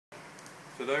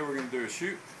Today we're going to do a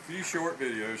few short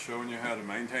videos showing you how to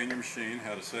maintain your machine,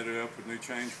 how to set it up with new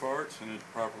change parts, and to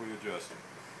properly adjust it.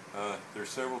 There's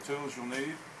several tools you'll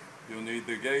need. You'll need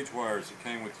the gauge wires that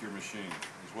came with your machine,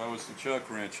 as well as the chuck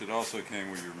wrench that also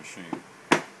came with your machine.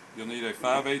 You'll need a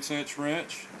 5/8 inch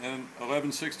wrench and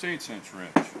 11/16 inch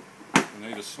wrench. You'll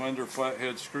need a slender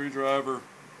flathead screwdriver,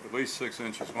 at least 6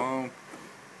 inches long,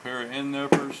 a pair of end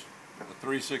nippers, a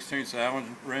 3/16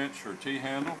 Allen wrench or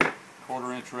T-handle,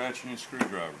 1/4 inch ratcheting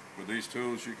screwdriver. With these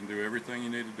tools you can do everything you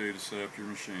need to do to set up your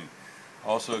machine.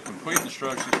 Also, complete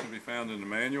instructions can be found in the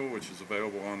manual, which is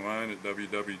available online at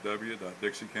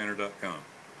www.dixiecanner.com.